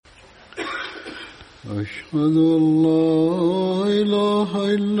أشهد أن لا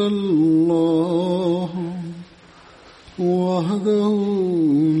إله إلا الله وحده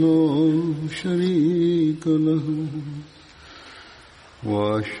لا شريك له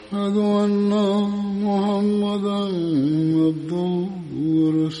وأشهد أن محمدا عبده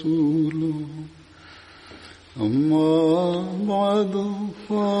ورسوله أما بعد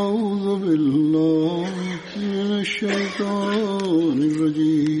فأعوذ بالله من الشيطان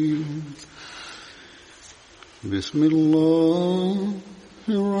الرجيم بسم الله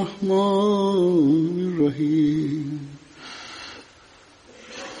الرحمن الرحيم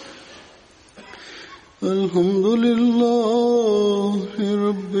الحمد لله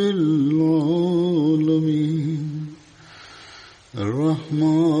رب العالمين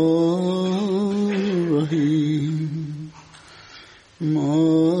الرحمن الرحيم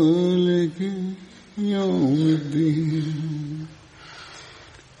مالك يوم الدين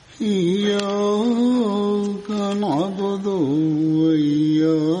إياك نعبد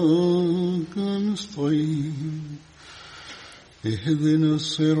وإياك نستعين اهدنا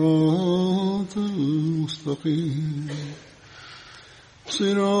الصراط المستقيم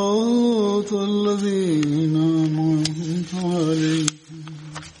صراط الذين أنعمت عليهم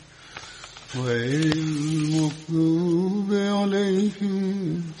غير المغضوب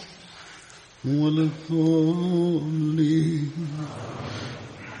عليهم ولا الضالين.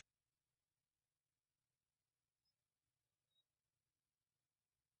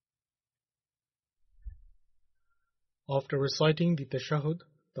 After reciting the Tashahhud,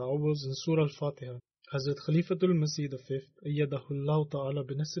 the awwals in Surah Al-Fatiha, Hazrat Khalifa-tul-Masih V, Ayyadahullahu Ta'ala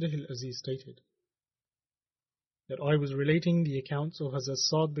binasrihi al-Aziz stated that I was relating the accounts of Hazrat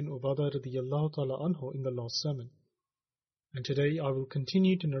Sa'd bin Ubadah radiyallahu ta'ala anhu in the last sermon, and today I will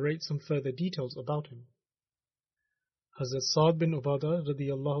continue to narrate some further details about him. Hazrat Sa'd bin Ubadah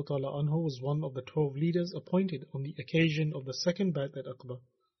radiyallahu ta'ala anhu was one of the 12 leaders appointed on the occasion of the second Bay'at at Aqba.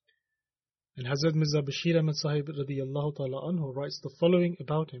 And Hazrat Mirza Bashir Ahmad Sahib radiyallahu ta'ala anhu writes the following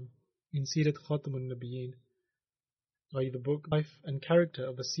about him in Sirat Khatamun Nabiyyin, i.e. the book, Life and Character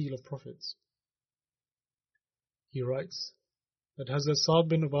of the Seal of Prophets. He writes that Hazrat Sa'd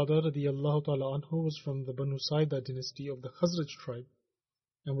bin Ubadah radiyallahu ta'ala anhu was from the Banu Saida dynasty of the Khazraj tribe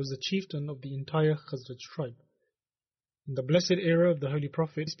and was the chieftain of the entire Khazraj tribe. In the blessed era of the Holy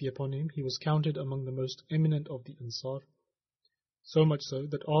Prophet, peace be upon him, he was counted among the most eminent of the Ansar. So much so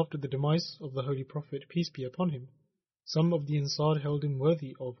that after the demise of the Holy Prophet, peace be upon him, some of the Ansar held him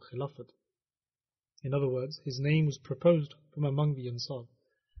worthy of Khilafat. In other words, his name was proposed from among the Ansar.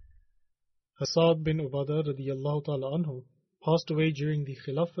 Sa'd bin Ubadah radiyallahu ta'ala anhu passed away during the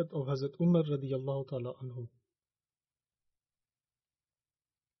Khilafat of Hazrat Umar radiyallahu ta'ala anhu.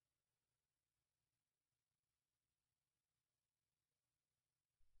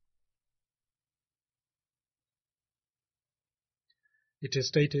 It is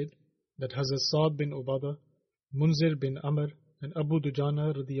stated that Hazrat Sa'd bin Ubadah, Munzir bin Amr and Abu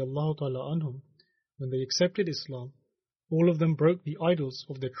Dujana radiyallahu ta'ala anhum, when they accepted Islam, all of them broke the idols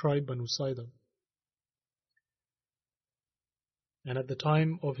of their tribe Banu Saida. And at the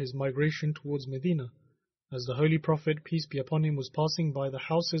time of his migration towards Medina, as the Holy Prophet, peace be upon him, was passing by the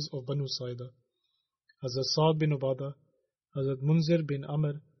houses of Banu Saida, Hazrat Sa'd bin Ubadah, Hazrat Munzir bin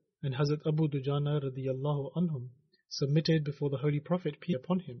Amr and Hazrat Abu Dujana radiyallahu anhum submitted before the Holy Prophet, peace be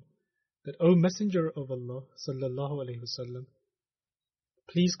upon him, that, O Messenger of Allah sallallahu alayhi wasallam,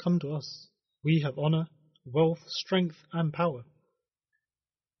 please come to us. We have honor, wealth, strength and power.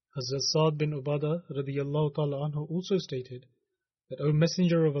 Hazrat Sa'd bin Ubadah radiyallahu ta'ala anhu also stated that, O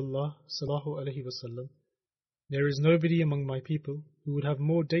Messenger of Allah sallallahu alayhi wasallam, there is nobody among my people who would have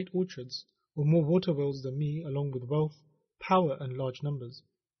more date orchards or more water wells than me, along with wealth, power and large numbers.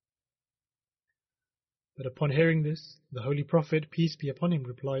 But upon hearing this, the Holy Prophet, peace be upon him,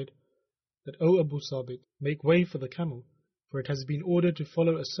 replied that, O Abu Sabit, make way for the camel, for it has been ordered to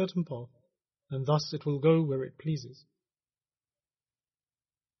follow a certain path, and thus it will go where it pleases.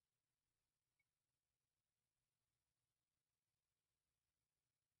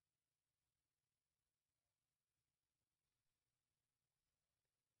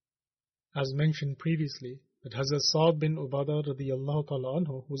 As mentioned previously, that Hazrat Sa'd bin Ubadah radiyallahu ta'ala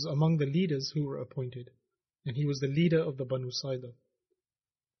anhu was among the leaders who were appointed, and he was the leader of the Banu Saida.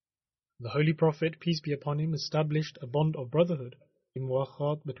 The Holy Prophet, peace be upon him, established a bond of brotherhood in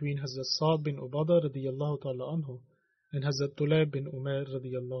muwakhat between Hazrat Sa'd bin Ubadah radiyallahu ta'ala anhu and Hazrat Tulaib bin Umair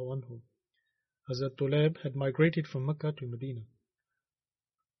radiyallahu anhu. Hazrat Tulaib had migrated from Mecca to Medina.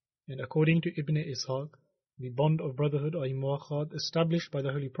 And according to Ibn Ishaq, the bond of brotherhood or muwakhat established by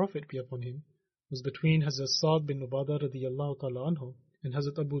the Holy Prophet, be upon him, was between Hazrat Sa'd bin Ubadah radiyallahu ta'ala anhu and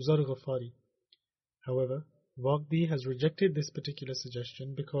Hazrat Abu Zar Ghafari. However, Waqdi has rejected this particular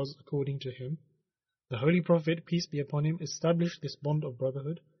suggestion because, according to him, the Holy Prophet, peace be upon him, established this bond of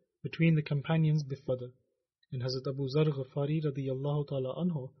brotherhood between the companions before Badr, and Hazrat Abu Zar Ghafari radiyallahu ta'ala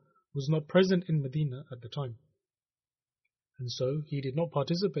anhu was not present in Medina at the time, and so he did not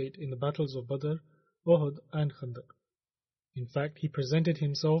participate in the battles of Badr, Uhud and Khandaq. In fact, he presented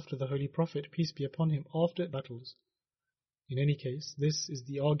himself to the Holy Prophet, peace be upon him, after battles. In any case, this is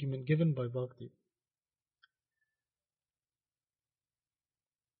the argument given by Waqdi.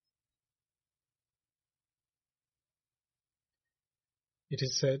 It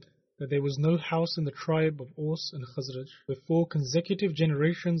is said that there was no house in the tribe of Aus and Khazraj where 4 consecutive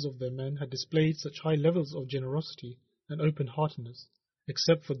generations of their men had displayed such high levels of generosity and open-heartedness,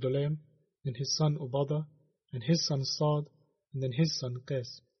 except for Dulaim, then his son Ubadah, and his son Sa'd, and then his son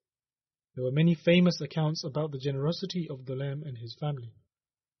Qais. There were many famous accounts about the generosity of Dulaim and his family.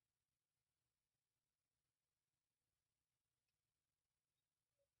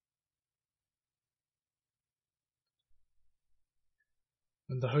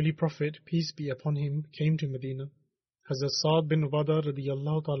 When the Holy Prophet, peace be upon him, came to Medina, Hazrat Sa'd bin Ubadah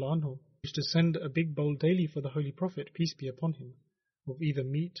radiyallahu ta'ala anhu used to send a big bowl daily for the Holy Prophet, peace be upon him, of either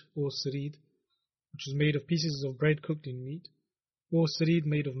meat or sarid, which was made of pieces of bread cooked in meat, or sarid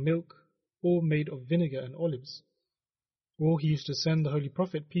made of milk, or made of vinegar and olives. Or he used to send the Holy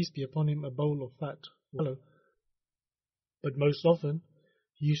Prophet, peace be upon him, a bowl of fat or tallow, but most often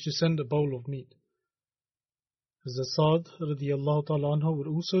he used to send a bowl of meat. Hazrat Sa'd radiyallahu ta'ala anhu would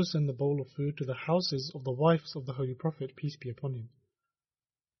also send the bowl of food to the houses of the wives of the Holy Prophet, peace be upon him.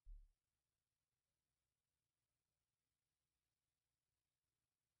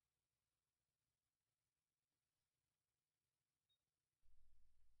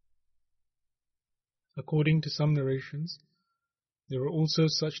 According to some narrations, there were also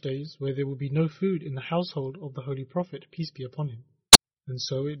such days where there would be no food in the household of the Holy Prophet, peace be upon him. And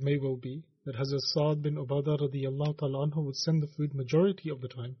so it may well be that Hazrat Sa'd bin Ubadah radiyallahu ta'ala anhu would send the food majority of the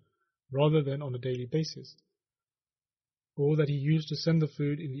time rather than on a daily basis, or that he used to send the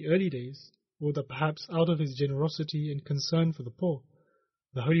food in the early days, or that perhaps out of his generosity and concern for the poor,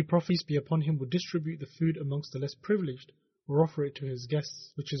 the Holy Prophet, peace be upon him, would distribute the food amongst the less privileged or offer it to his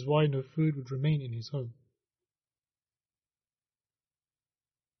guests, which is why no food would remain in his home.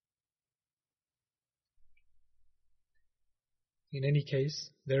 In any case,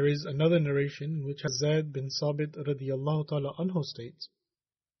 there is another narration in which Zayd bin Sabit radiyallahu ta'ala anhu states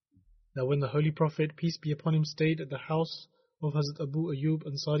that when the Holy Prophet, peace be upon him, stayed at the house of Hazrat Abu Ayyub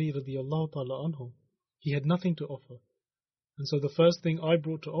Ansari radiyallahu ta'ala anhu, he had nothing to offer, and so the first thing I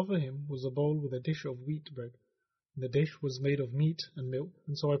brought to offer him was a bowl with a dish of wheat bread. The dish was made of meat and milk,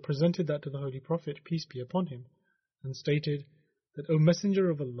 and so I presented that to the Holy Prophet, peace be upon him, and stated that, O Messenger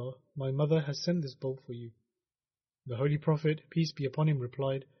of Allah, my mother has sent this bowl for you. The Holy Prophet, peace be upon him,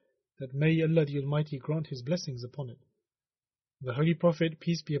 replied that may Allah the Almighty grant his blessings upon it. The Holy Prophet,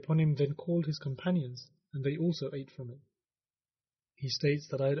 peace be upon him, then called his companions, and they also ate from it. He states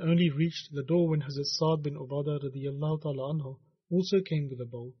that I had only reached the door when Hazrat Sa'd bin Ubadah radiyallahu ta'ala anhu also came with a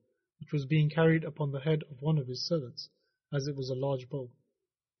bowl, which was being carried upon the head of one of his servants, as it was a large bowl.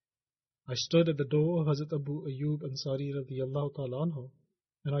 I stood at the door of Hazrat Abu Ayyub Ansari radiyallahu ta'ala anhu,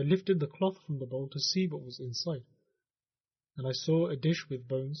 and I lifted the cloth from the bowl to see what was inside. And I saw a dish with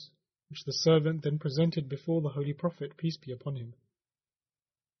bones, which the servant then presented before the Holy Prophet, peace be upon him.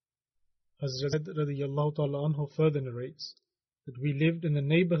 Hazrat radiyallahu ta'ala anhu further narrates that we lived in the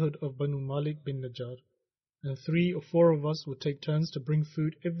neighborhood of Banu Malik bin Najjar, and 3 or 4 of us would take turns to bring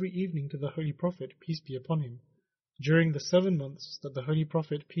food every evening to the Holy Prophet, peace be upon him, during the 7 months that the Holy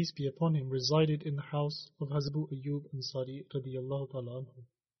Prophet, peace be upon him, resided in the house of Hazrat Abu Ayyub Ansari radiyallahu ta'ala anhu.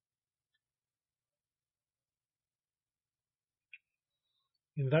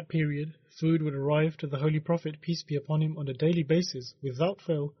 In that period, food would arrive to the Holy Prophet, peace be upon him, on a daily basis, without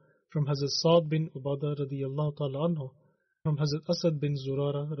fail, from Hazrat Sa'd bin Ubadah radiyallahu ta'ala anhu, from Hazrat Asad bin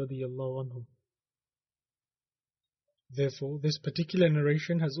Zurara radiyallahu anhu. Therefore, this particular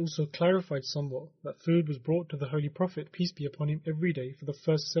narration has also clarified somewhat that food was brought to the Holy Prophet, peace be upon him, every day for the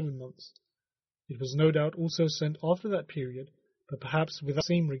first 7 months. It was no doubt also sent after that period, but perhaps without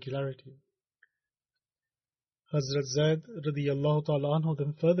the same regularity. Hazrat Zayd radiyallahu ta'ala anhu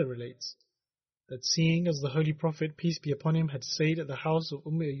then further relates that seeing as the Holy Prophet, peace be upon him, had stayed at the house of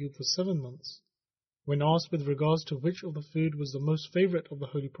Ayyub for 7 months, when asked with regards to which of the food was the most favorite of the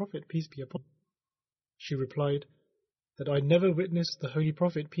Holy Prophet, peace be upon him, she replied that I never witnessed the Holy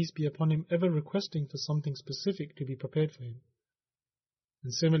Prophet, peace be upon him, ever requesting for something specific to be prepared for him.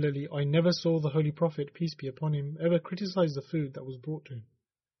 And similarly, I never saw the Holy Prophet, peace be upon him, ever criticize the food that was brought to him.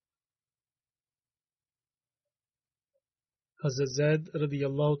 Hazrat Zaid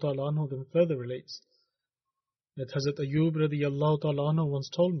radiyallahu ta'ala anhu then further relates that Hazrat Ayub radiyallahu ta'ala anhu once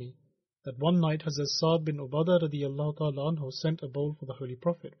told me that one night Hazrat Sa'd bin Ubadah radiyallahu ta'ala anhu sent a bowl for the Holy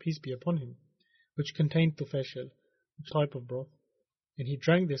Prophet, peace be upon him, which contained tufashil, a type of broth, and he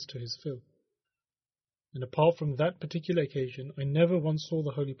drank this to his fill. And apart from that particular occasion, I never once saw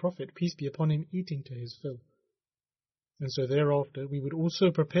the Holy Prophet, peace be upon him, eating to his fill. And so thereafter we would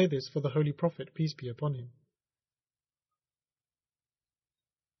also prepare this for the Holy Prophet, peace be upon him.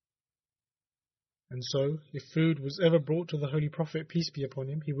 And so, if food was ever brought to the Holy Prophet, peace be upon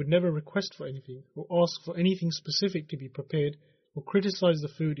him, he would never request for anything, or ask for anything specific to be prepared, or criticize the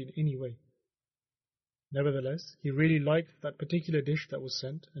food in any way. Nevertheless, he really liked that particular dish that was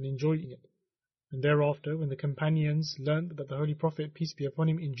sent, and enjoyed it. And thereafter, when the companions learned that the Holy Prophet, peace be upon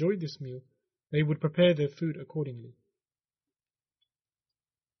him, enjoyed this meal, they would prepare their food accordingly.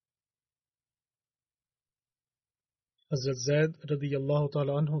 Hazrat Zaid radiyallahu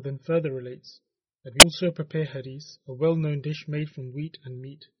ta'ala anhu then further relates that we also prepare haris, a well-known dish made from wheat and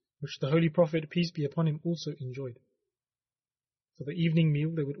meat, which the Holy Prophet, peace be upon him, also enjoyed. For the evening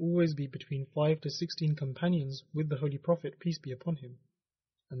meal there would always be between 5 to 16 companions with the Holy Prophet, peace be upon him,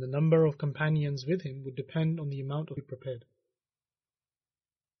 and the number of companions with him would depend on the amount of food prepared.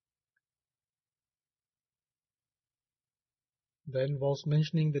 Then, whilst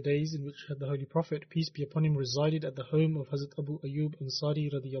mentioning the days in which the Holy Prophet, peace be upon him, resided at the home of Hazrat Abu Ayyub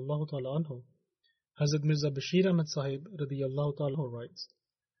Ansari radiyallahu ta'ala anhu, Hazrat Mirza Bashir Ahmad Sahib radiyallahu ta'ala anhu writes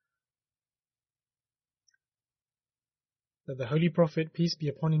that the Holy Prophet, peace be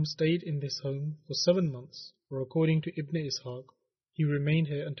upon him, stayed in this home for 7 months, or according to Ibn Ishaq, he remained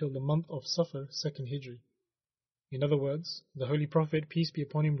here until the month of Safar, 2nd Hijri. In other words, the Holy Prophet, peace be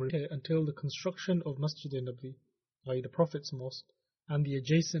upon him, remained here until the construction of Masjid-e-Nabawi, i.e. the Prophet's mosque, and the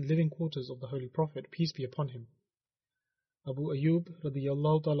adjacent living quarters of the Holy Prophet, peace be upon him. Abu Ayyub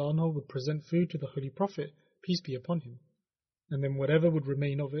radiyallahu ta'ala anhu would present food to the Holy Prophet, peace be upon him, and then whatever would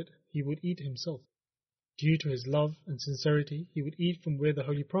remain of it, he would eat himself. Due to his love and sincerity, he would eat from where the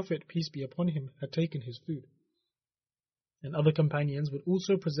Holy Prophet, peace be upon him, had taken his food. And other companions would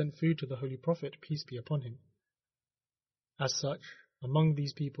also present food to the Holy Prophet, peace be upon him. As such, among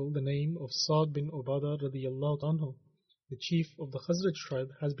these people, the name of Sa'd bin Ubadah radiyallahu anhu, the chief of the Khazraj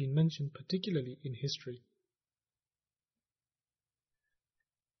tribe, has been mentioned particularly in history.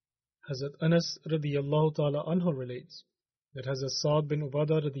 Hazrat Anas radiyallahu ta'ala anhu relates that Hazrat Sa'd bin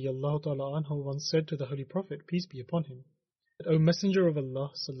Ubadah radiyallahu ta'ala anhu once said to the Holy Prophet, peace be upon him, that, O Messenger of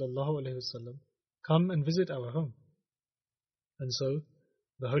Allah sallallahu alayhi wasallam, come and visit our home. And so,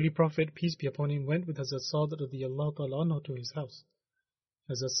 the Holy Prophet, peace be upon him, went with Hazrat Sa'd radiyallahu ta'ala anhu to his house.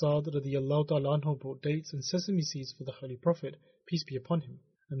 Hazrat Sa'd radiyallahu ta'ala anhu brought dates and sesame seeds for the Holy Prophet, peace be upon him,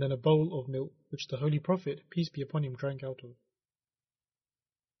 and then a bowl of milk which the Holy Prophet, peace be upon him, drank out of.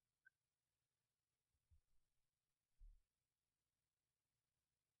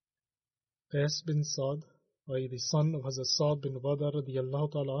 Qais bin Sa'd, i.e. the son of Hazrat Sa'd bin Ubadah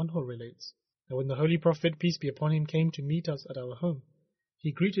radiyallahu ta'ala anhu, relates that when the Holy Prophet, peace be upon him, came to meet us at our home,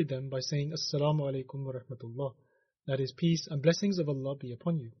 he greeted them by saying, Assalamu alaikum wa rahmatullah, that is, peace and blessings of Allah be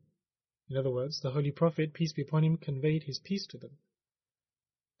upon you. In other words, the Holy Prophet, peace be upon him, conveyed his peace to them.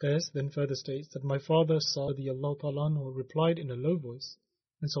 Qais then further states that my father Sa'd radiyallahu ta'ala anhu replied in a low voice,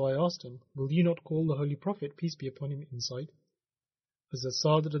 and so I asked him, will you not call the Holy Prophet, peace be upon him, inside? Hazrat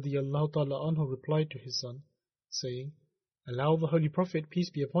Sa'd radiyallahu ta'ala anhu replied to his son, saying, allow the Holy Prophet, peace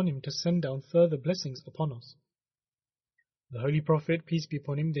be upon him, to send down further blessings upon us. The Holy Prophet, peace be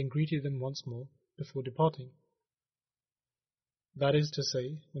upon him, then greeted them once more before departing. That is to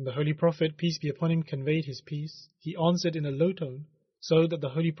say, when the Holy Prophet, peace be upon him, conveyed his peace, he answered in a low tone, so that the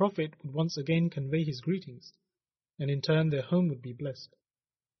Holy Prophet would once again convey his greetings, and in turn their home would be blessed.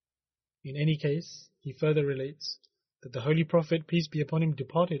 In any case, he further relates that the Holy Prophet, peace be upon him,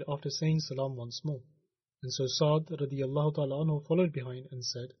 departed after saying salam once more, and so Sa'd radiyallahu ta'ala anhu followed behind and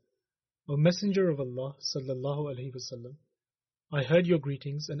said, O Messenger of Allah sallallahu alaihi wasallam, I heard your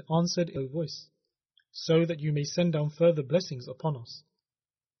greetings and answered in a voice, so that you may send down further blessings upon us.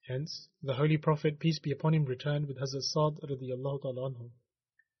 Hence, the Holy Prophet, peace be upon him, returned with Hazrat Sa'd radiyallahu ta'ala anhu.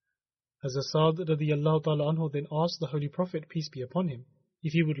 Hazrat Sa'd radiyallahu ta'ala anhu then asked the Holy Prophet, peace be upon him,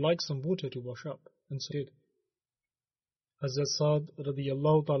 if he would like some water to wash up, and so did. Hazrat Sa'd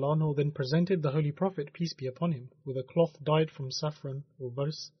radiyallahu ta'ala anhu then presented the Holy Prophet, peace be upon him, with a cloth dyed from saffron or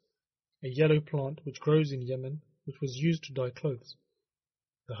vers, a yellow plant which grows in Yemen, which was used to dye clothes.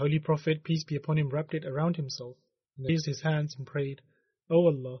 The Holy Prophet, peace be upon him, wrapped it around himself, and raised his hands and prayed, O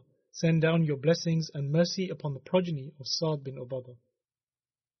Allah, send down your blessings and mercy upon the progeny of Sa'd bin Ubadah.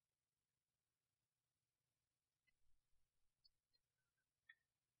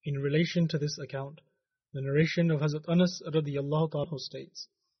 In relation to this account, the narration of Hazrat Anas radiyallahu ta'ala states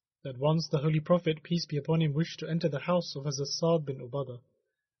that once the Holy Prophet, peace be upon him, wished to enter the house of Hazrat Sa'd bin Ubadah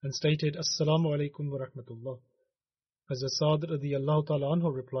and stated, Assalamu alaikum wa rahmatullah. Hazrat Sa'd radiyallahu ta'ala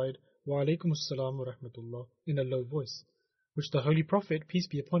anhu replied, Wa alaikum assalam wa rahmatullah, in a low voice, which the Holy Prophet, peace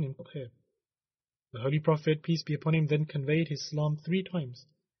be upon him, could hear. The Holy Prophet, peace be upon him, then conveyed his salam 3 times,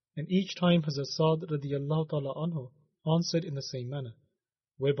 and each time Hazrat Sa'd radiyallahu ta'ala anhu answered in the same manner,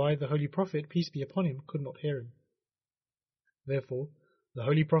 whereby the Holy Prophet, peace be upon him, could not hear him. Therefore, the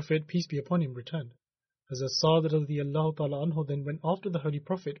Holy Prophet, peace be upon him, returned. Hazrat Sa'd radiyallahu ta'ala anhu then went after the Holy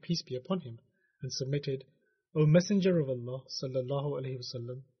Prophet, peace be upon him, and submitted, O Messenger of Allah sallallahu alaihi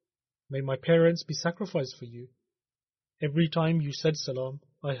wasallam, may my parents be sacrificed for you. Every time you said salam,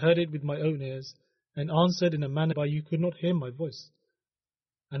 I heard it with my own ears, and answered in a manner whereby you could not hear my voice.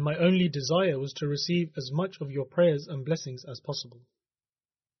 And my only desire was to receive as much of your prayers and blessings as possible.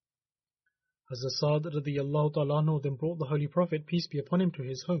 Hazrat Sa'd radiyallahu ta'ala anhu then brought the Holy Prophet, peace be upon him, to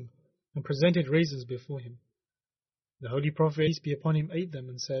his home, and presented raisins before him. The Holy Prophet, peace be upon him, ate them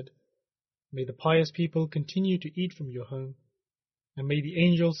and said, May the pious people continue to eat from your home, and may the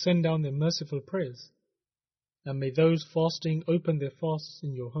angels send down their merciful prayers, and may those fasting open their fasts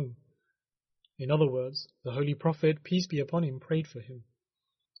in your home. In other words, the Holy Prophet, peace be upon him, prayed for him.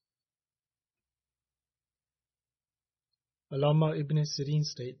 Allama ibn Sirin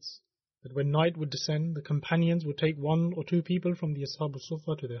states that when night would descend, the companions would take 1 or 2 people from the Ashab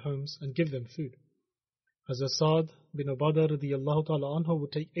al-Sufa to their homes and give them food. Hazrat Sa'd bin Ubadah radiyallahu ta'ala anhu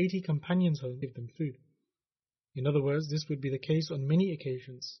would take 80 companions home and give them food. In other words, this would be the case on many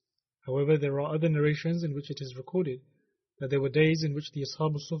occasions. However, there are other narrations in which it is recorded that there were days in which the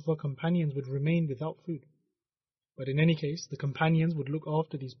Ashab al-Sufa companions would remain without food. But in any case, the companions would look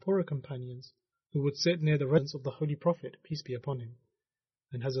after these poorer companions who would sit near the residence of the Holy Prophet, peace be upon him,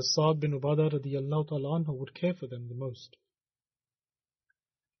 and Hazrat Sa'd bin Ubadah radiyallahu ta'ala anhu would care for them the most.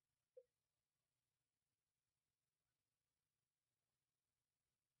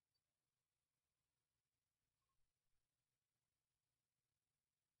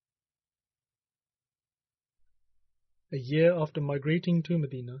 A year after migrating to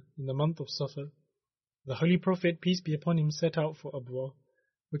Medina, in the month of Safar, the Holy Prophet, peace be upon him, set out for Abwa,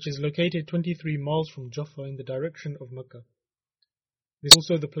 which is located 23 miles from Jaffa in the direction of Mecca. This is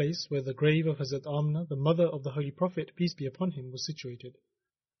also the place where the grave of Hazrat Amna, the mother of the Holy Prophet, peace be upon him, was situated.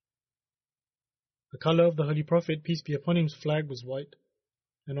 The color of the Holy Prophet, peace be upon him's flag was white,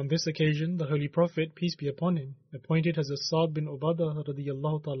 and on this occasion the Holy Prophet, peace be upon him, appointed Hazrat Sa'd bin Ubadah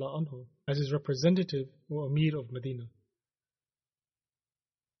radiyallahu ta'ala anhu as his representative or Amir of Medina.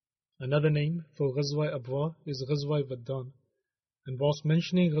 Another name for Ghazwa Abwa is Ghazwa Vaddan, and whilst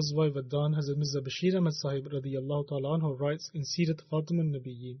mentioning Ghazwa Vaddan, Hazrat Mirza Bashir Ahmad Sahib radiyallahu ta'ala anhu writes in Sirat Khatamun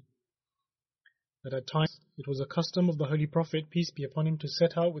Nabiyyin that at times it was a custom of the Holy Prophet, peace be upon him, to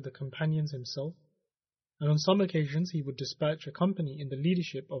set out with the companions himself, and on some occasions he would dispatch a company in the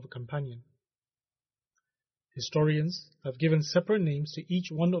leadership of a companion. Historians have given separate names to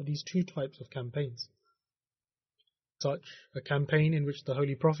each one of these 2 types of campaigns. Such a campaign in which the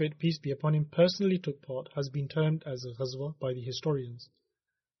Holy Prophet, peace be upon him, personally took part has been termed as a Ghazwa by the historians,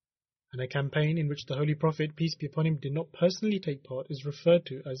 and a campaign in which the Holy Prophet, peace be upon him, did not personally take part is referred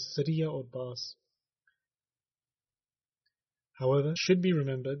to as Sariya or Ba'as. However, it should be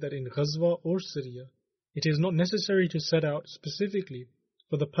remembered that in Ghazwa or Sariya, it is not necessary to set out specifically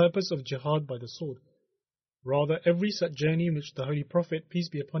for the purpose of jihad by the sword. Rather, every such journey in which the Holy Prophet, peace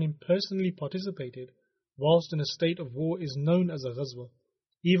be upon him, personally participated whilst in a state of war is known as a Ghazwa,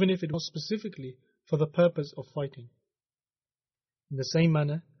 even if it was specifically for the purpose of fighting. In the same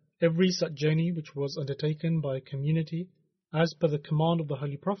manner, every such journey which was undertaken by a community as per the command of the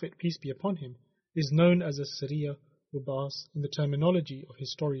Holy Prophet, peace be upon him, is known as a Sariya or Ba'as in the terminology of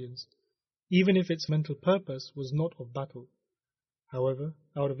historians, even if its mental purpose was not of battle. However,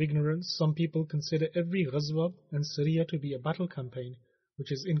 out of ignorance, some people consider every Ghazwa and Sariya to be a battle campaign,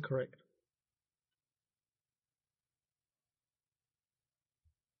 which is incorrect.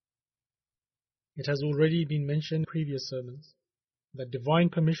 It has already been mentioned in previous sermons that divine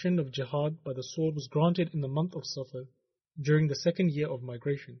permission of jihad by the sword was granted in the month of Safar during the 2nd year of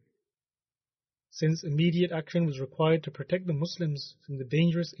migration. Since immediate action was required to protect the Muslims from the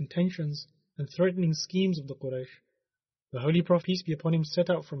dangerous intentions and threatening schemes of the Quraysh, the Holy Prophet, peace be upon him, set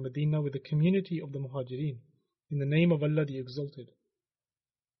out from Medina with the community of the Muhajirin in the name of Allah the Exalted.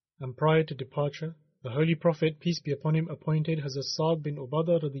 And prior to departure, the Holy Prophet, peace be upon him, appointed Hazrat Sa'd bin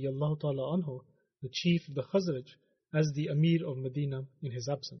Ubadah radiyallahu ta'ala anhu, the chief of the Khazraj, as the Amir of Medina in his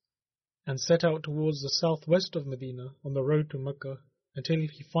absence, and set out towards the southwest of Medina on the road to Mecca until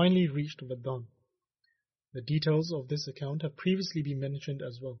he finally reached Vaddan. The details of this account have previously been mentioned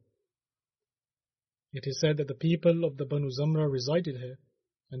as well. It is said that the people of the Banu Zamra resided here,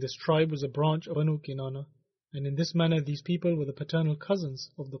 and this tribe was a branch of Banu Kinana, and in this manner these people were the paternal cousins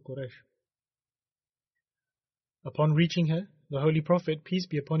of the Quraysh. Upon reaching here, the Holy Prophet, peace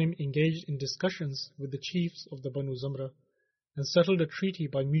be upon him, engaged in discussions with the chiefs of the Banu Zamra and settled a treaty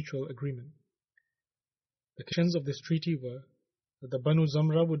by mutual agreement. The conditions of this treaty were that the Banu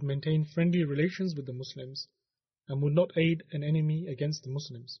Zamra would maintain friendly relations with the Muslims and would not aid an enemy against the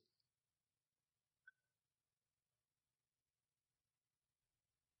Muslims.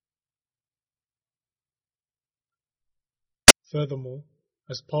 Furthermore,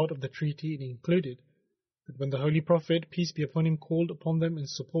 as part of the treaty, it included that when the Holy Prophet, peace be upon him, called upon them in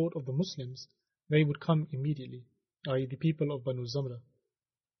support of the Muslims, they would come immediately, i.e. the people of Banu Zamra.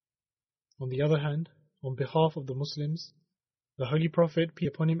 On the other hand, on behalf of the Muslims, the Holy Prophet, peace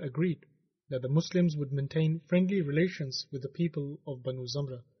be upon him, agreed that the Muslims would maintain friendly relations with the people of Banu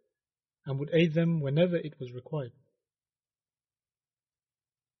Zamra and would aid them whenever it was required.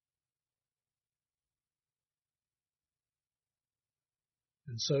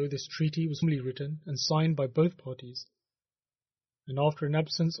 And so this treaty was formally written and signed by both parties. And after an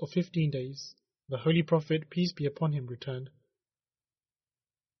absence of 15 days, the Holy Prophet, peace be upon him, returned.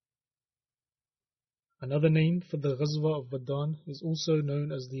 Another name for the Ghazwa of Vaddan is also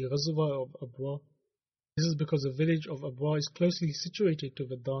known as the Ghazwa of Abwa. This is because the village of Abwa is closely situated to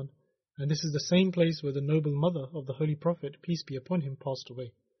Vaddan, and this is the same place where the noble mother of the Holy Prophet, peace be upon him, passed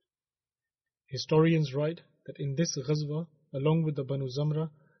away. Historians write that in this Ghazwa, along with the Banu Zamra,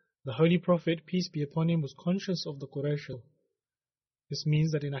 the Holy Prophet, peace be upon him, was conscious of the Quraysh. This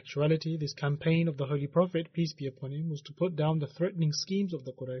means that in actuality, this campaign of the Holy Prophet, peace be upon him, was to put down the threatening schemes of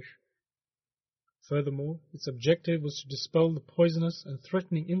the Quraysh. Furthermore, its objective was to dispel the poisonous and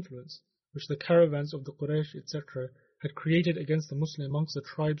threatening influence which the caravans of the Quraysh, etc., had created against the Muslims amongst the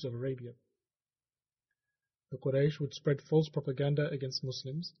tribes of Arabia. The Quraysh would spread false propaganda against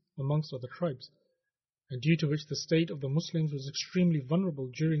Muslims amongst other tribes, and due to which the state of the Muslims was extremely vulnerable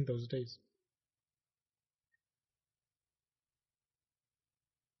during those days.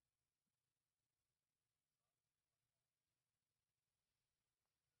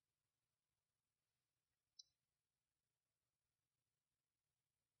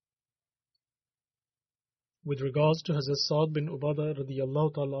 With regards to Hazrat Sa'd bin Ubadah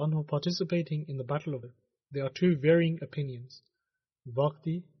radiyallahu ta'ala anhu participating in the Battle of Badr, there are two varying opinions.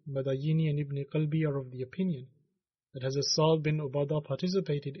 Waqti, Madayini and Ibn Qalbi are of the opinion that Hazrat Sa'd bin Ubadah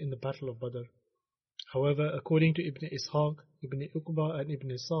participated in the Battle of Badr. However, according to Ibn Ishaq, Ibn Uqba and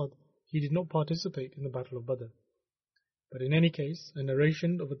Ibn Sa'd, he did not participate in the Battle of Badr. But in any case, a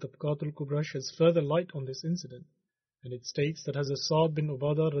narration of the Tabaqatul-Kubra sheds further light on this incident, and it states that Hazrat Sa'd bin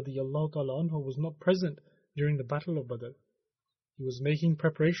Ubadah radiyallahu ta'ala anhu was not present during the Battle of Badr. He was making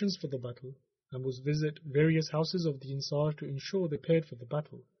preparations for the battle and was visit various houses of the Ansar to ensure they prepared for the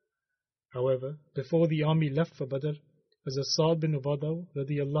battle. However, before the army left for Badr, Hazrat Sa'd bin Ubadah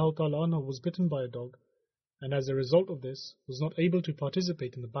radiyallahu ta'ala anhu was bitten by a dog, and as a result of this was not able to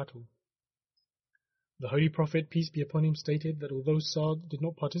participate in the battle. The Holy Prophet, peace be upon him, stated that although Sa'd did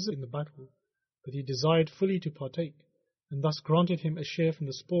not participate in the battle, but he desired fully to partake, and thus granted him a share from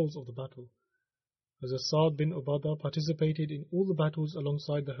the spoils of the battle. Hazrat Sa'd bin Ubadah participated in all the battles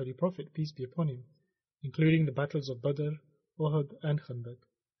alongside the Holy Prophet, peace be upon him, including the battles of Badr, Uhud and Khandaq.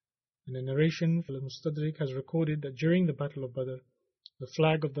 And a narration from Al-Mustadrik has recorded that during the Battle of Badr, the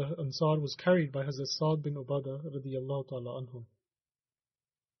flag of the Ansar was carried by Hazrat Sa'd bin Ubadah radiyallahu ta'ala anhu.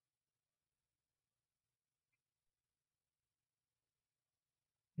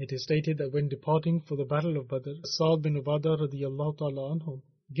 It is stated that when departing for the Battle of Badr, Sa'd bin Ubadah radiyallahu ta'ala anhu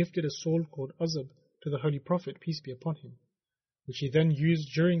gifted a sword called Azab to the Holy Prophet, peace be upon him, which he then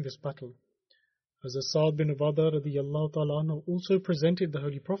used during this battle. Hazrat Sa'd bin Ubadah radiyallahu ta'ala anhu also presented the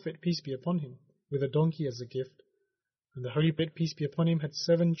Holy Prophet, peace be upon him, with a donkey as a gift, and the Holy Prophet, peace be upon him, had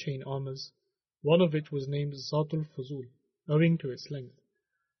 7 chain armors, one of which was named Zatul Fuzul, owing to its length.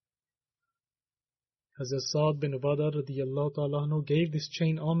 Hazrat Sa'd bin Ubadah radiyallahu ta'ala anhu gave this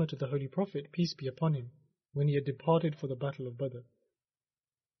chain armor to the Holy Prophet, peace be upon him, when he had departed for the Battle of Badr.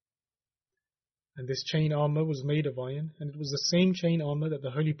 And this chain armor was made of iron, and it was the same chain armor that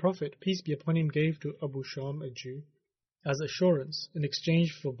the Holy Prophet, peace be upon him, gave to Abu Sham, a Jew, as assurance in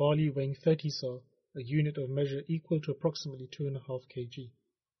exchange for barley weighing 30 sa, a unit of measure equal to approximately 2.5 kg.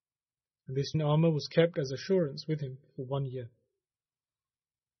 And this armor was kept as assurance with him for 1 year.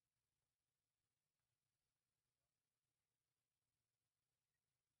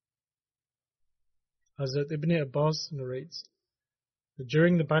 Hazrat Ibn Abbas narrates that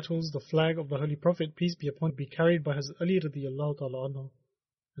during the battles the flag of the Holy Prophet, peace be upon him, would be carried by Hazrat Ali radiyallahu ta'ala anhu,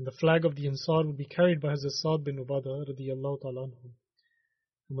 and the flag of the Ansar would be carried by Hazrat Sa'd bin Ubadah radiyallahu ta'ala anhu.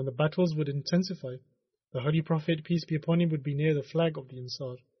 And when the battles would intensify, the Holy Prophet, peace be upon him, would be near the flag of the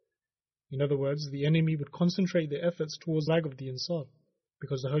Ansar. In other words, the enemy would concentrate their efforts towards the flag of the Ansar,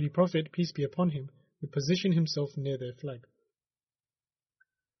 because the Holy Prophet, peace be upon him, would position himself near their flag.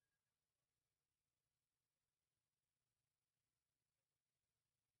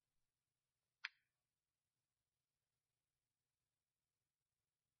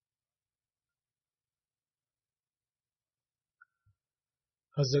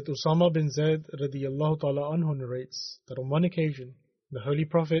 Hazrat Usama bin Zayd radiyallahu ta'ala anhu narrates that on one occasion, the Holy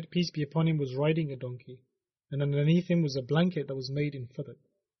Prophet, peace be upon him, was riding a donkey, and underneath him was a blanket that was made in feather.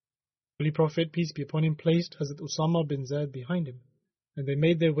 The Holy Prophet, peace be upon him, placed Hazrat Usama bin Zayd behind him, and they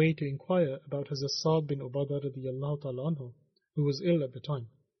made their way to inquire about Hazrat Sa'd bin Ubadah radiyallahu ta'ala anhu, who was ill at the time.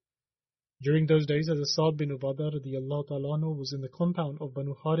 During those days, Hazrat Sa'd bin Ubadah radiyallahu ta'ala anhu was in the compound of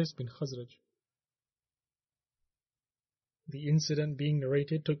Banu Haris bin Khazraj. The incident being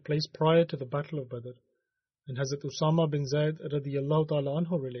narrated took place prior to the Battle of Badr, and Hazrat Usama bin Zayd radiyallahu ta'ala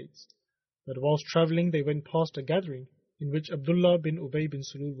anhu relates that whilst travelling they went past a gathering in which Abdullah bin Ubay bin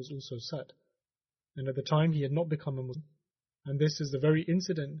Salul was also sat, and at the time he had not become a Muslim, and this is the very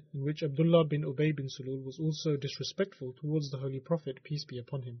incident in which Abdullah bin Ubay bin Salul was also disrespectful towards the Holy Prophet, peace be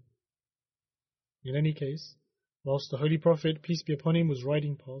upon him. In any case, whilst the Holy Prophet, peace be upon him, was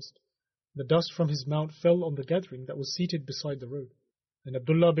riding past, the dust from his mount fell on the gathering that was seated beside the road, and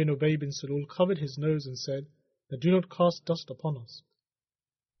Abdullah bin Ubay bin Salul covered his nose and said that do not cast dust upon us.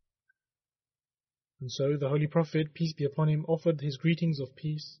 And so the Holy Prophet, peace be upon him, offered his greetings of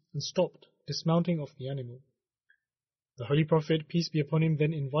peace and stopped, dismounting off the animal. The Holy Prophet, peace be upon him,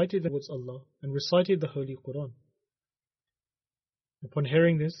 then invited them towards Allah and recited the Holy Quran. Upon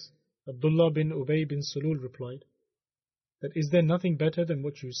hearing this, Abdullah bin Ubay bin Salul replied that is there nothing better than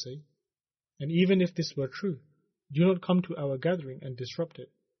what you say? And even if this were true, do not come to our gathering and disrupt it.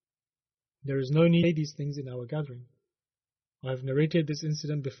 There is no need to say these things in our gathering. I have narrated this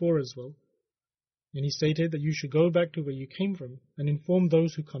incident before as well, and he stated that you should go back to where you came from and inform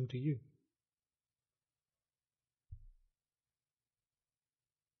those who come to you.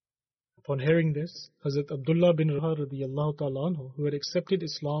 Upon hearing this, Hazrat Abdullah bin Raha radiyallahu ta'ala anhu, who had accepted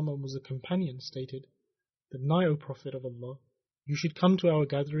Islam and was a companion, stated that, "Nay, O Prophet of Allah, you should come to our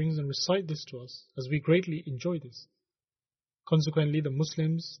gatherings and recite this to us, as we greatly enjoy this." Consequently, the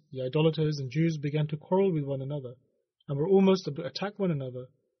Muslims, the idolaters and Jews began to quarrel with one another and were almost to attack one another.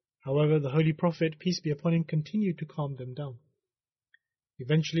 However, the Holy Prophet, peace be upon him, continued to calm them down.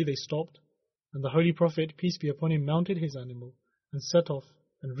 Eventually they stopped, and the Holy Prophet, peace be upon him, mounted his animal and set off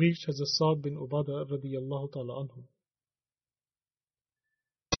and reached Hazrat Sa'd bin Ubadah radiyallahu ta'ala anhu.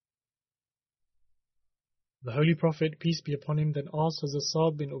 The Holy Prophet, peace be upon him, then asked Hazrat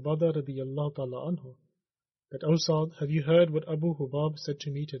Sa'd bin Ubadah radiyallahu ta'ala anhu that, "O Sa'd, have you heard what Abu Hubab said to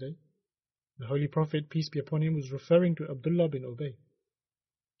me today?" The Holy Prophet, peace be upon him, was referring to Abdullah bin Ubay.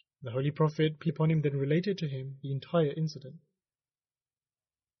 The Holy Prophet, peace be upon him, then related to him the entire incident.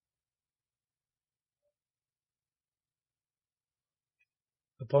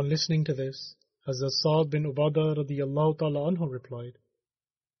 Upon listening to this, Hazrat Sa'd bin Ubadah radiyallahu ta'ala anhu replied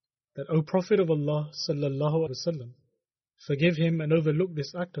that, "O Prophet of Allah sallallahu alaihi wasallam, forgive him and overlook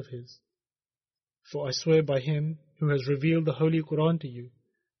this act of his. For I swear by him who has revealed the Holy Quran to you,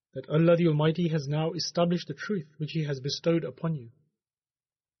 that Allah the Almighty has now established the truth which He has bestowed upon you."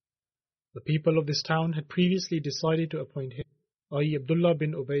 The people of this town had previously decided to appoint him, i.e. Abdullah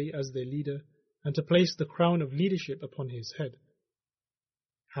bin Ubay, as their leader, and to place the crown of leadership upon his head.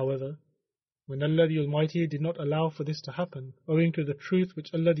 However, when Allah the Almighty did not allow for this to happen, owing to the truth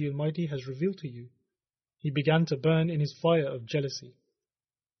which Allah the Almighty has revealed to you, he began to burn in his fire of jealousy.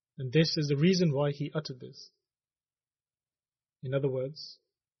 And this is the reason why he uttered this. In other words,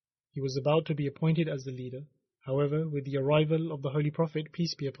 he was about to be appointed as the leader. However, with the arrival of the Holy Prophet,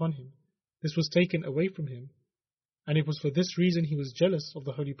 peace be upon him, this was taken away from him, and it was for this reason he was jealous of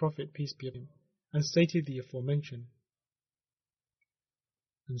the Holy Prophet, peace be upon him, and stated the aforementioned.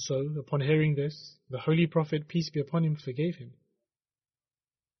 And so, upon hearing this, the Holy Prophet, peace be upon him, forgave him.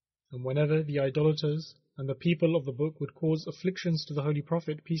 And whenever the idolaters and the people of the book would cause afflictions to the Holy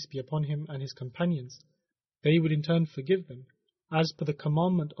Prophet, peace be upon him, and his companions, they would in turn forgive them, as per the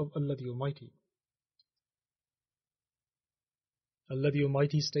commandment of Allah the Almighty. Allah the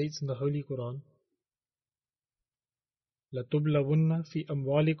Almighty states in the Holy Quran, لَتُبْلَوُنَّ فِي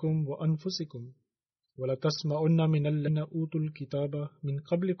أَمْوَالِكُمْ وَأَنفُسِكُمْ وَلَتَسْمَعُنَّ مِنَ الَّذِينَ أُوتُوا الْكِتَابَ مِنْ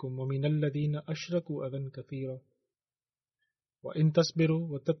قَبْلِكُمْ وَمِنَ الَّذِينَ أَشْرَكُوا أَذًى كَثِيرًا. وَإِن تَصْبِرُوا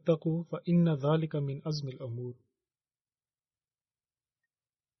وَتَتَّقُوا فَإِنَّ ذَلِكَ مِنْ أَزْمِ الْأُمُورِ.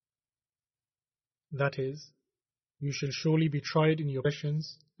 That is, you shall surely be tried in your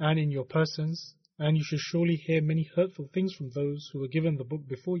possessions and in your persons, and you shall surely hear many hurtful things from those who were given the book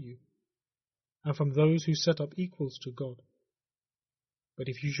before you, and from those who set up equals to God. But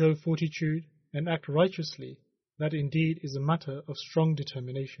if you show fortitude and act righteously, that indeed is a matter of strong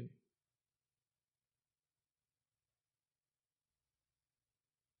determination.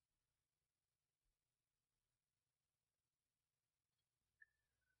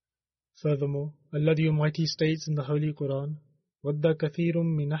 Furthermore, Allah the Almighty states in the Holy Quran, وَدَّ كَثِيرٌ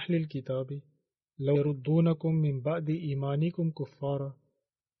مِّنْ أَهْلِ الْكِتَابِ لَوْ يَرُدُّونَكُم مِّن بَعْدِ إِيمَانِكُمْ كُفَّارًا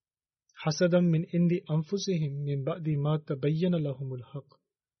حَسَدًا مِّنْ عِندِ أَنفُسِهِم مِّن بَعْدِ مَا تَبَيَّنَ لَهُمُ الْحَقُّ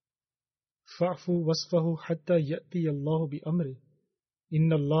فَاعْفُوا وَاصْفَحُوا حَتَّى يَأْتِيَ اللَّهُ بِأَمْرِهِ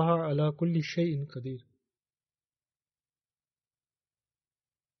إِنَّ اللَّهَ عَلَى كُلِّ شَيْءٍ قَدِيرٌ.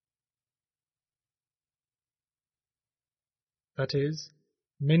 That is,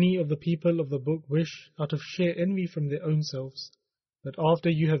 many of the people of the book wish, out of sheer envy from their own selves, that after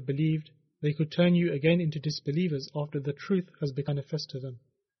you have believed, they could turn you again into disbelievers after the truth has become manifest to them.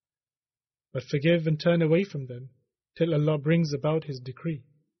 But forgive and turn away from them, till Allah brings about His decree.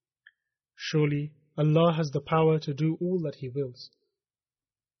 Surely, Allah has the power to do all that He wills.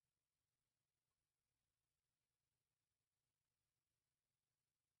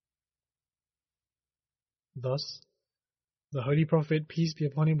 Thus, the Holy Prophet, peace be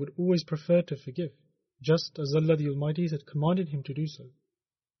upon him, would always prefer to forgive, just as Allah the Almighty had commanded him to do so.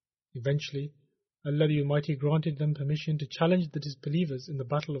 Eventually, Allah the Almighty granted them permission to challenge the disbelievers in the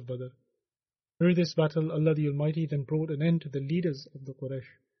Battle of Badr. Through this battle, Allah the Almighty then brought an end to the leaders of the Quraysh.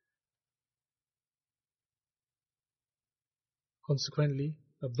 Consequently,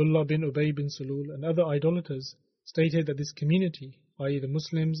 Abdullah bin Ubay bin Salul and other idolaters stated that this community, i.e. the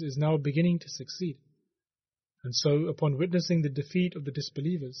Muslims, is now beginning to succeed. And so, upon witnessing the defeat of the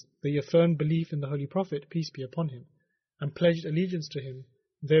disbelievers, they affirmed belief in the Holy Prophet, peace be upon him, and pledged allegiance to him,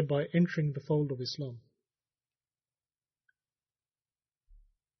 thereby entering the fold of Islam.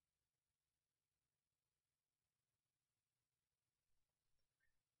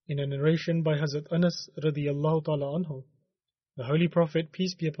 In a narration by Hazrat Anas radiyallahu ta'ala anhu, the Holy Prophet,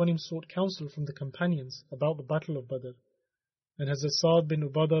 peace be upon him, sought counsel from the companions about the Battle of Badr, and Hazrat Sa'd bin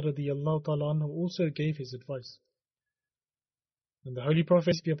Ubadah radiyallahu ta'ala anhu also gave his advice. When the Holy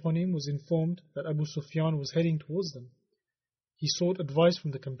Prophet, peace be upon him, was informed that Abu Sufyan was heading towards them, he sought advice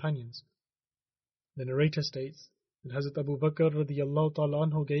from the companions. The narrator states that Hazrat Abu Bakr radiyallahu ta'ala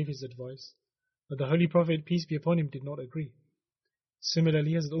anhu gave his advice, but the Holy Prophet, peace be upon him, did not agree.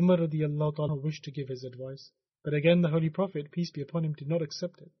 Similarly, Hazrat Umar radiyallahu ta'ala anhu wished to give his advice, but again the Holy Prophet, peace be upon him, did not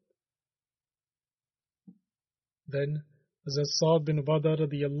accept it. Then Hazrat Sa'd bin Ubadah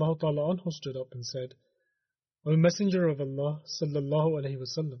radiyallahu ta'ala anhu stood up and said, O Messenger of Allah sallallahu alayhi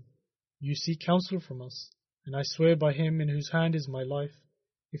wasallam, you seek counsel from us, and I swear by him in whose hand is my life,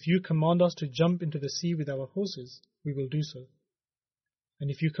 if you command us to jump into the sea with our horses, we will do so.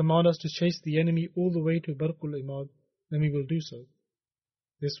 And if you command us to chase the enemy all the way to Barqul Imad, then we will do so.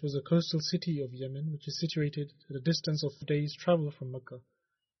 This was a coastal city of Yemen, which is situated at a distance of 4 days' travel from Mecca.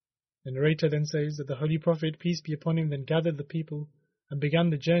 The narrator then says that the Holy Prophet, peace be upon him, then gathered the people and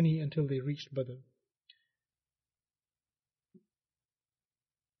began the journey until they reached Badr.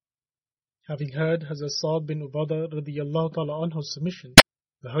 Having heard Hazrat Sa'd bin Ubadah radiyallahu ta'ala anhu's submission,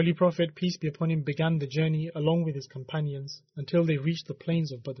 the Holy Prophet, peace be upon him, began the journey along with his companions until they reached the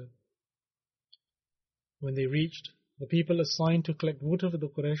plains of Badr. When they reached, the people assigned to collect water for the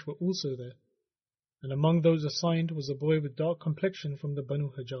Quraysh were also there, and among those assigned was a boy with dark complexion from the Banu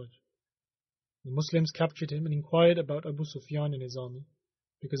Hajjaj. The Muslims captured him and inquired about Abu Sufyan and his army,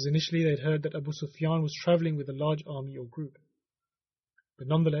 because initially they had heard that Abu Sufyan was travelling with a large army or group. But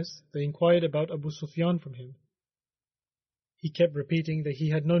nonetheless, they inquired about Abu Sufyan from him. He kept repeating that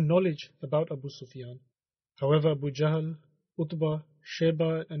he had no knowledge about Abu Sufyan. However, Abu Jahl, Utbah,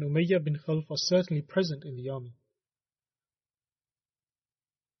 Sheba and Umayyah bin Khalf are certainly present in the army.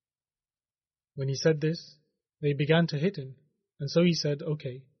 When he said this, they began to hit him, and so he said,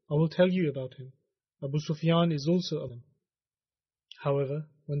 okay, I will tell you about him. Abu Sufyan is also of them. However,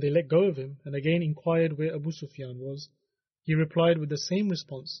 when they let go of him and again inquired where Abu Sufyan was, he replied with the same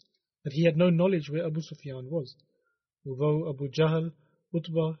response, that he had no knowledge where Abu Sufyan was, although Abu Jahl,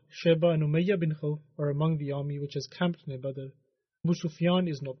 Utbah, Sheba and Umayyah bin Khalf are among the army which has camped near Badr. Abu Sufyan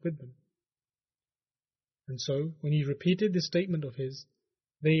is not with them. And so, when he repeated this statement of his,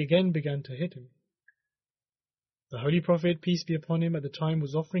 they again began to hit him. The Holy Prophet, peace be upon him, at the time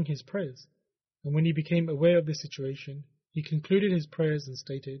was offering his prayers, and when he became aware of the situation, He concluded his prayers and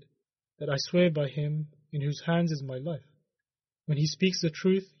stated that I swear by him in whose hands is my life. When he speaks the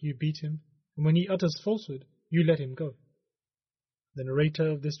truth, you beat him, and when he utters falsehood, you let him go. The narrator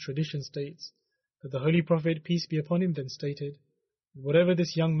of this tradition states that the Holy Prophet, peace be upon him, then stated, whatever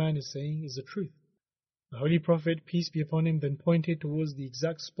this young man is saying is the truth. The Holy Prophet, peace be upon him, then pointed towards the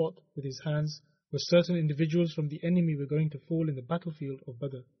exact spot with his hands where certain individuals from the enemy were going to fall in the battlefield of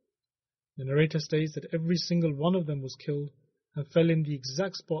Badr. The narrator states that every single one of them was killed and fell in the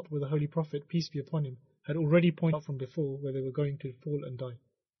exact spot where the Holy Prophet, peace be upon him, had already pointed out from before where they were going to fall and die.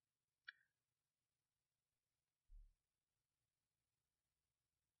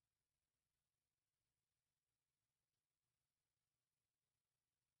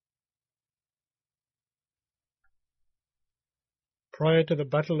 Prior to the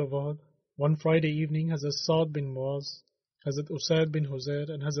Battle of Uhud, one Friday evening, Hazrat Sa'd bin Muaz, Hazrat Usaid bin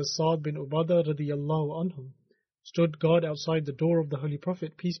Huzair, and Hazrat Sa'd bin Ubadah radiyallahu anhum stood guard outside the door of the Holy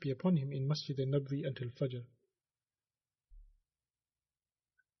Prophet, peace be upon him, in Masjid al-Nabwi until Fajr.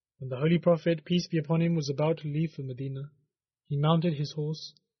 When the Holy Prophet, peace be upon him, was about to leave for Medina, he mounted his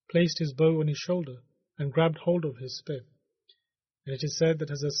horse, placed his bow on his shoulder, and grabbed hold of his spear. And it is said that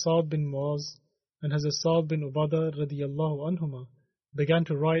Hazrat Sa'd bin Muaz and Hazrat Sa'd bin Ubadah radiyallahu anhuma began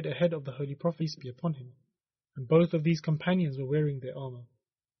to ride ahead of the Holy Prophet, peace be upon him, and both of these companions were wearing their armor.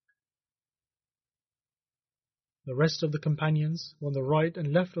 The rest of the companions were on the right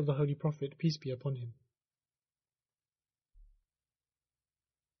and left of the Holy Prophet, peace be upon him.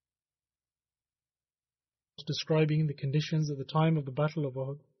 Describing the conditions at the time of the Battle of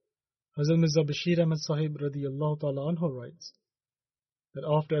Uhud, Hazrat Mirza Bashir Ahmad Sahib radiyallahu ta'ala anhu writes that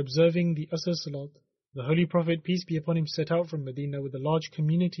after observing the Asr Salat, the Holy Prophet, peace be upon him, set out from Medina with a large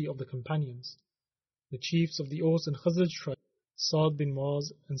community of the companions. The chiefs of the Aus and Khazraj tribe, Sa'd bin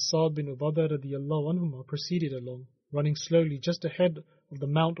Muaz and Sa'd bin Ubadah radiyallahu anhuma, proceeded along, running slowly just ahead of the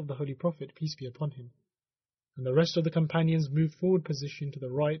mount of the Holy Prophet, peace be upon him. And the rest of the companions moved forward position to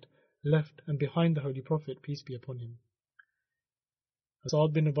the right, left and behind the Holy Prophet, peace be upon him.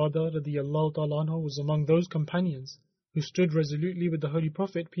 Sa'd bin Ubadah radiyallahu ta'ala anhu was among those companions who stood resolutely with the Holy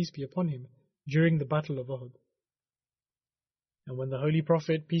Prophet, peace be upon him, during the Battle of Uhud. And when the Holy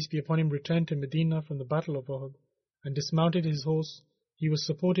Prophet, peace be upon him, returned to Medina from the Battle of Uhud and dismounted his horse, he was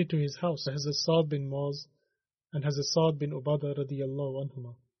supported to his house by Hazrat Sa'd bin Muaz and Hazrat Sa'd bin Ubadah radiyallahu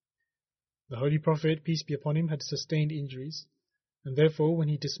anhuma. The Holy Prophet, peace be upon him, had sustained injuries, and therefore when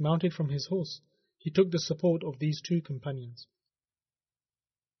he dismounted from his horse, he took the support of these two companions.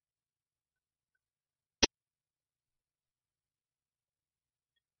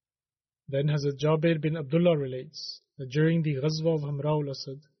 Then Hazrat Jabir bin Abdullah relates that during the Ghazwa of Hamra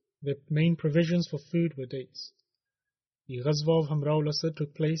al-Asad, the main provisions for food were dates. The Ghazwa of Hamra al-Asad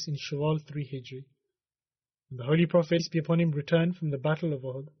took place in Shawwal 3 Hijri. When the Holy Prophet, peace be upon him, returned from the Battle of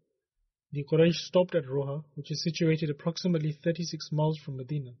Uhud, the Quraysh stopped at Roha, which is situated approximately 36 miles from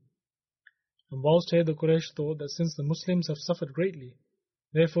Medina. And whilst here the Quraysh thought that since the Muslims have suffered greatly,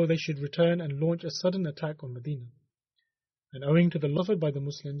 therefore they should return and launch a sudden attack on Medina. And owing to the loss suffered by the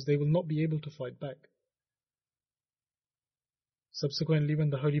Muslims, they will not be able to fight back. Subsequently, when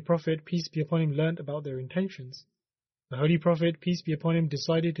the Holy Prophet, peace be upon him, learnt about their intentions, the Holy Prophet, peace be upon him,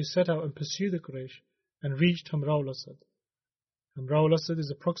 decided to set out and pursue the Quraysh and reached Hamra al-Asad. Hamra al-Asad is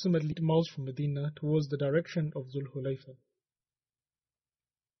approximately 8 miles from Medina towards the direction of Zul Hulayfa.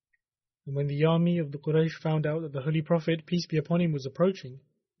 And when the army of the Quraysh found out that the Holy Prophet, peace be upon him, was approaching,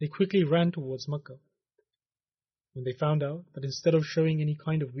 they quickly ran towards Makkah. When they found out that instead of showing any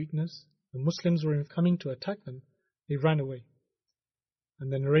kind of weakness, the Muslims were coming to attack them, they ran away.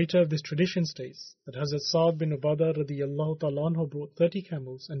 And the narrator of this tradition states that Hazrat Sa'd bin Ubadah radiyallahu ta'ala anhu brought 30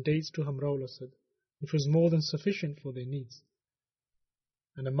 camels and dates to Hamra al-Asad, which was more than sufficient for their needs.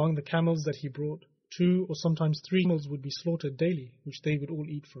 And among the camels that he brought, 2 or sometimes 3 camels would be slaughtered daily, which they would all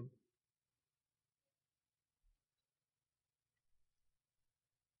eat from.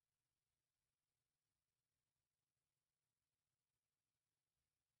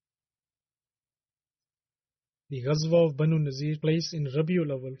 The Ghazwa of Banu Nazir took place in Rabiul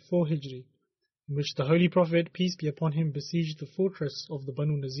Awwal 4 Hijri, in which the Holy Prophet, peace be upon him, besieged the fortress of the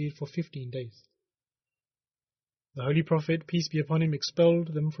Banu Nazir for 15 days. The Holy Prophet, peace be upon him,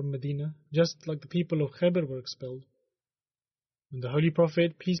 expelled them from Medina, just like the people of Khaybar were expelled. When the Holy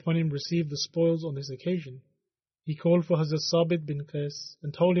Prophet, peace be upon him, received the spoils on this occasion, he called for Hazrat Sabit bin Qais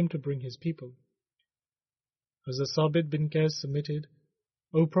and told him to bring his people. Hazrat Sabit bin Qais submitted,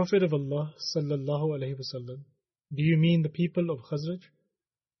 O Prophet of Allah sallallahu alaihi wasallam, do you mean the people of Khazraj?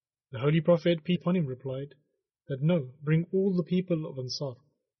 The Holy Prophet, peace upon him, replied that no, bring all the people of Ansar.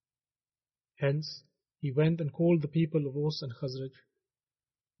 Hence, he went and called the people of Aus and Khazraj.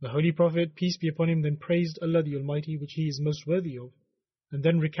 The Holy Prophet, peace be upon him, then praised Allah the Almighty, which he is most worthy of, and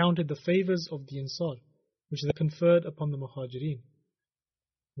then recounted the favors of the Ansar, which they conferred upon the Muhajirin,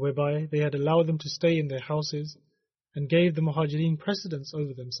 whereby they had allowed them to stay in their houses and gave the Muhajirin precedence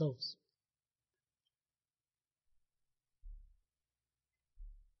over themselves.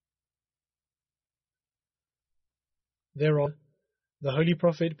 Thereon, the Holy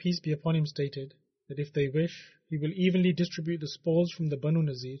Prophet, peace be upon him, stated that if they wish, he will evenly distribute the spoils from the Banu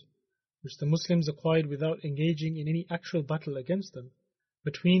Nazir, which the Muslims acquired without engaging in any actual battle against them,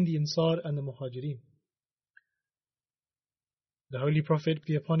 between the Ansar and the Muhajirin. The Holy Prophet,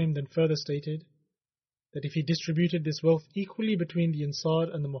 be upon him, then further stated that if he distributed this wealth equally between the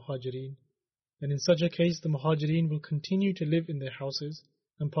Ansar and the Muhajirin, then in such a case the Muhajirin will continue to live in their houses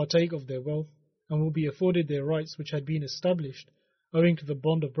and partake of their wealth, and will be afforded their rights which had been established owing to the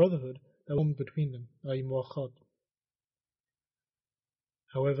bond of brotherhood that formed between them, i.e. muwakhat.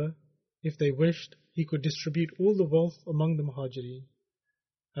 However, if they wished, he could distribute all the wealth among the Muhajirin,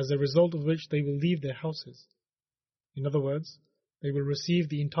 as a result of which they will leave their houses. In other words, they will receive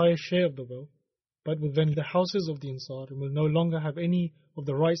the entire share of the wealth, but will then leave the houses of the Ansar and will no longer have any of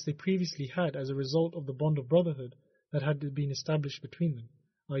the rights they previously had as a result of the bond of brotherhood that had been established between them,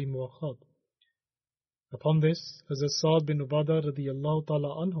 i.e. muwakhat. Upon this, Hazrat Sa'd bin Ubadah radiyallahu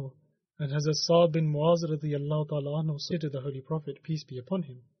ta'ala anhu and Hazrat Sa'd bin Muaz radiyallahu ta'ala anhu said to the Holy Prophet, peace be upon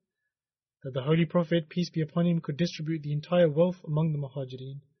him, that the Holy Prophet, peace be upon him, could distribute the entire wealth among the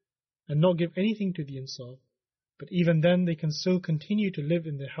Muhajirin and not give anything to the Ansar, but even then they can still continue to live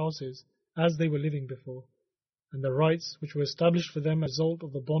in their houses as they were living before, and the rights which were established for them as a result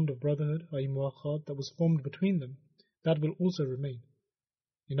of the bond of brotherhood, i.e. muwakhat, that was formed between them, that will also remain.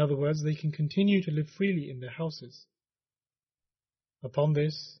 In other words, they can continue to live freely in their houses. Upon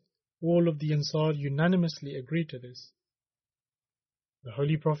this, all of the Ansar unanimously agreed to this. The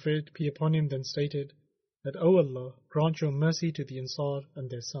Holy Prophet, peace upon him, then stated that, O Allah, grant your mercy to the Ansar and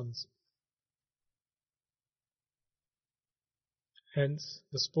their sons. Hence,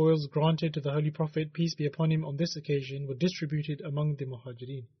 the spoils granted to the Holy Prophet, peace be upon him, on this occasion were distributed among the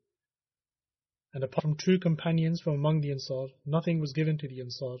Muhajirin. And apart from 2 companions from among the Ansar, nothing was given to the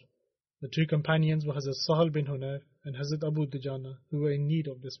Ansar. The 2 companions were Hazrat Sahal bin Hunayf and Hazrat Abu Dujana, who were in need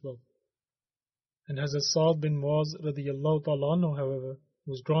of this wealth. And Hazrat Sa'd bin Muaz radiyallahu ta'ala anhu, however,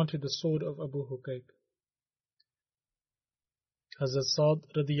 was granted the sword of Abu Hukayk. Hazrat Sa'd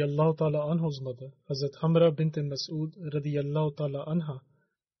radiyallahu ta'ala anhu's mother, Hazrat Hamra bint Mas'ud radiyallahu ta'ala anha,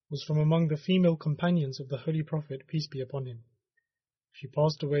 was from among the female companions of the Holy Prophet, peace be upon him. She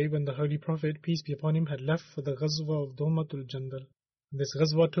passed away when the Holy Prophet, peace be upon him, had left for the Ghazwa of Domatul-Jandal. This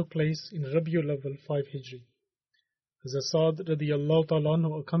Ghazwa took place in Rabiul Awwal 5 Hijri. Hazrat Sa'd radiyallahu ta'ala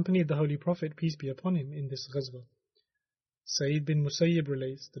anhu accompanied the Holy Prophet, peace be upon him, in this Ghazwa. Sayyid bin Musayyib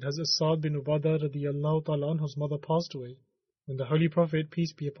relates that Hazrat Sa'd bin Ubadah radiyallahu ta'ala anhu's mother passed away when the Holy Prophet,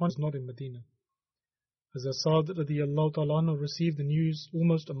 peace be upon him, was not in Medina. Hazrat Sa'd radiyallahu ta'ala anhu received the news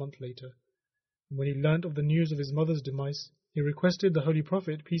almost a month later, and when he learnt of the news of his mother's demise, he requested the Holy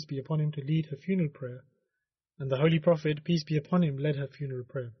Prophet, peace be upon him, to lead her funeral prayer, and the Holy Prophet, peace be upon him, led her funeral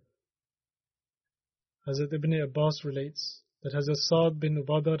prayer. Hazrat Ibn Abbas relates that Hazrat Sa'd bin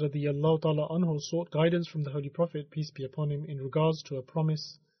Ubadah radiyallahu ta'ala anhu sought guidance from the Holy Prophet, peace be upon him, in regards to a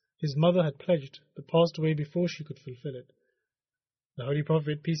promise his mother had pledged but passed away before she could fulfill it. The Holy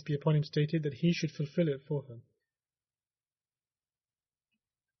Prophet, peace be upon him, stated that he should fulfill it for her.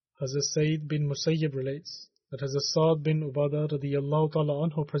 Hazrat Sayyid bin Musayyib relates that Hazrat Sa'd bin Ubadah radiyallahu ta'ala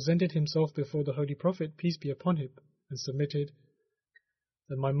anhu presented himself before the Holy Prophet, peace be upon him, and submitted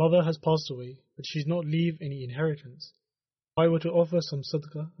that my mother has passed away, but she does not leave any inheritance. If I were to offer some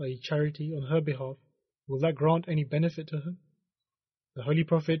sadaqah, i.e. charity, on her behalf, will that grant any benefit to her? The Holy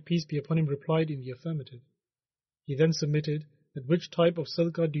Prophet, peace be upon him, replied in the affirmative. He then submitted that which type of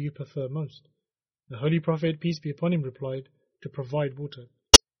sadaqah do you prefer most? The Holy Prophet, peace be upon him, replied, to provide water.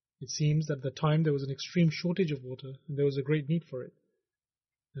 It seems that at the time there was an extreme shortage of water and there was a great need for it.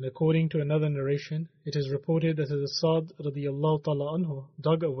 And according to another narration, it is reported that Hazrat Sa'd radiyallahu ta'ala anhu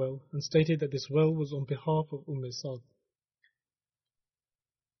dug a well and stated that this well was on behalf of Sa'd.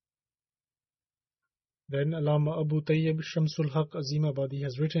 Then Allama Abu Tayyib Shamsul Haq Azimabadi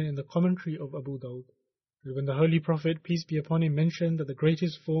has written in the commentary of Abu Dawud that when the Holy Prophet, peace be upon him, mentioned that the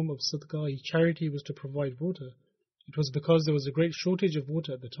greatest form of sadaqah, i.e. charity, was to provide water, it was because there was a great shortage of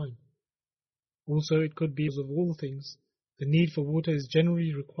water at the time. Also, it could be because of all things, the need for water is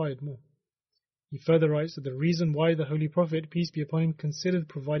generally required more. He further writes that the reason why the Holy Prophet, peace be upon him, considered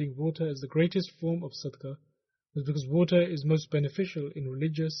providing water as the greatest form of sadaqah was because water is most beneficial in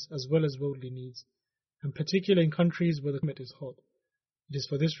religious as well as worldly needs, and particularly in countries where the climate is hot. It is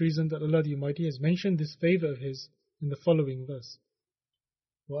for this reason that Allah the Almighty has mentioned this favor of His in the following verse.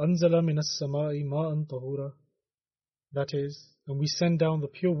 وَأَنزَلَ مِنَ السَّمَاءِ مَاءً طَهُورًا, that is, and we send down the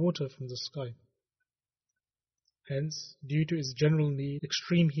pure water from the sky. Hence, due to its general need,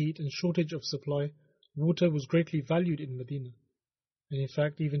 extreme heat and shortage of supply, water was greatly valued in Medina. And in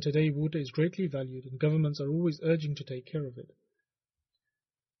fact, even today water is greatly valued and governments are always urging to take care of it.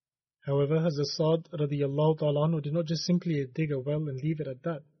 However, Hazrat Sa'd radiyallahu ta'ala anhu did not just simply dig a well and leave it at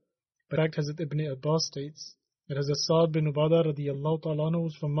that. But in fact, Hazrat Ibn Abbas states that Hazrat Sa'd bin Ubadah radiyallahu ta'ala anhu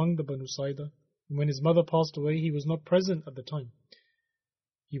was from among the Banu Saidah, and when his mother passed away, he was not present at the time.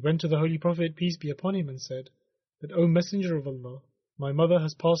 He went to the Holy Prophet, peace be upon him, and said that, O Messenger of Allah, my mother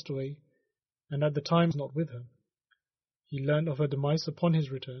has passed away, and at the time I was not with her. He learnt of her demise upon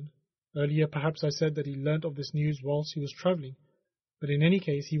his return. Earlier, perhaps I said that he learnt of this news whilst he was travelling, but in any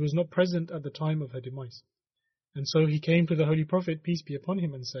case, he was not present at the time of her demise. And so he came to the Holy Prophet, peace be upon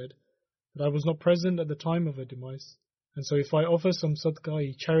him, and said that I was not present at the time of her demise, and so if I offer some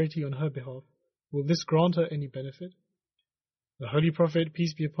sadaqah, charity on her behalf, will this grant her any benefit? The Holy Prophet,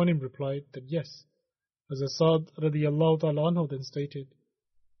 peace be upon him, replied that yes. Hazrat Sa'd radiyallahu ta'ala anhu then stated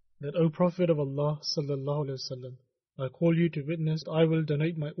that, O Prophet of Allah sallallahu alayhi wa sallam, I call you to witness that I will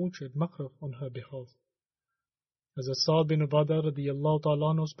donate my orchard, Makhraf, on her behalf. Hazrat Sa'd bin Ubadah radiyallahu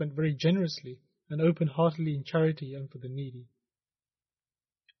ta'ala anhu spent very generously and open-heartedly in charity and for the needy.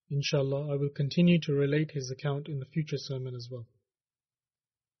 Inshallah, I will continue to relate his account in the future sermon as well.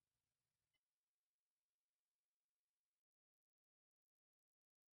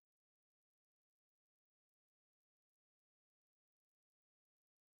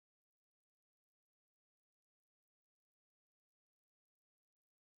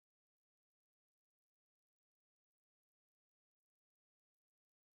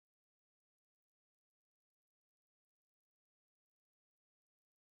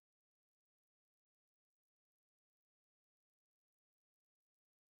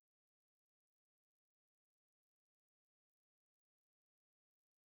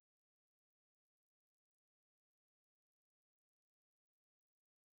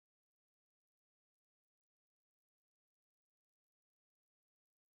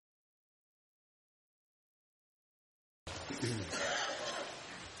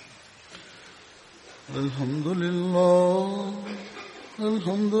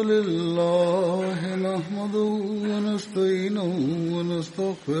 الحمد لله نحمده ونستعينه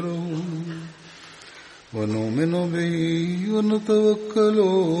ونستغفره ونؤمن به ونتوكل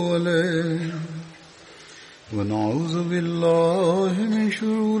عليه ونعوذ بالله من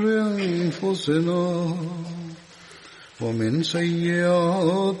شرور أنفسنا ومن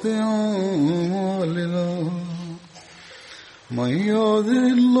سيئات أعمالنا من يهده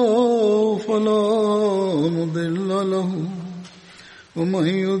الله فلا مضل له ومن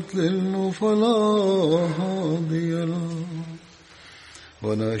يضلل فلا هادي له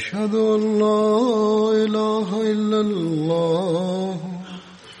ونشهد أن لا إله إلا الله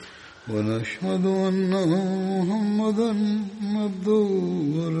ونشهد أن محمدا عبده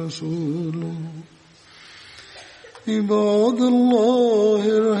ورسوله عباد الله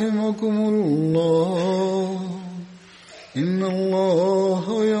رحمكم الله إن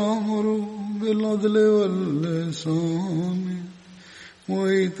الله يأمر بالعدل والإحسان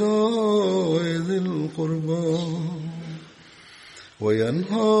وإيتاء ذي القربى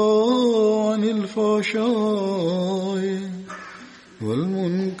وينهى عن الفحشاء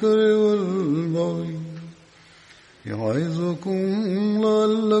والمنكر والبغي يعظكم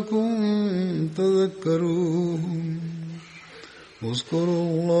لعلكم تذكرون اذكروا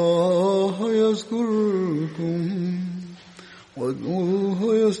الله يذكركم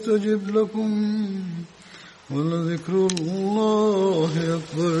وادعوه يستجب لكم ولذكر الله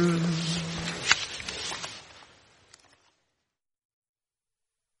أكبر